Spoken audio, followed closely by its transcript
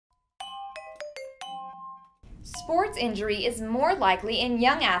Sports injury is more likely in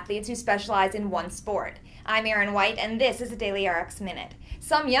young athletes who specialize in one sport. I'm Erin White, and this is a dailyRx Minute.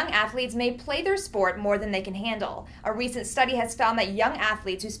 Some young athletes may play their sport more than they can handle. A recent study has found that young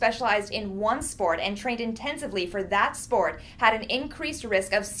athletes who specialized in one sport and trained intensively for that sport had an increased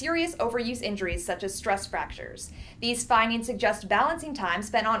risk of serious overuse injuries such as stress fractures. These findings suggest balancing time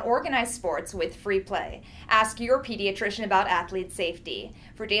spent on organized sports with free play. Ask your pediatrician about athlete safety.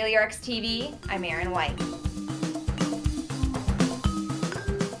 For dailyRx TV, I'm Erin White.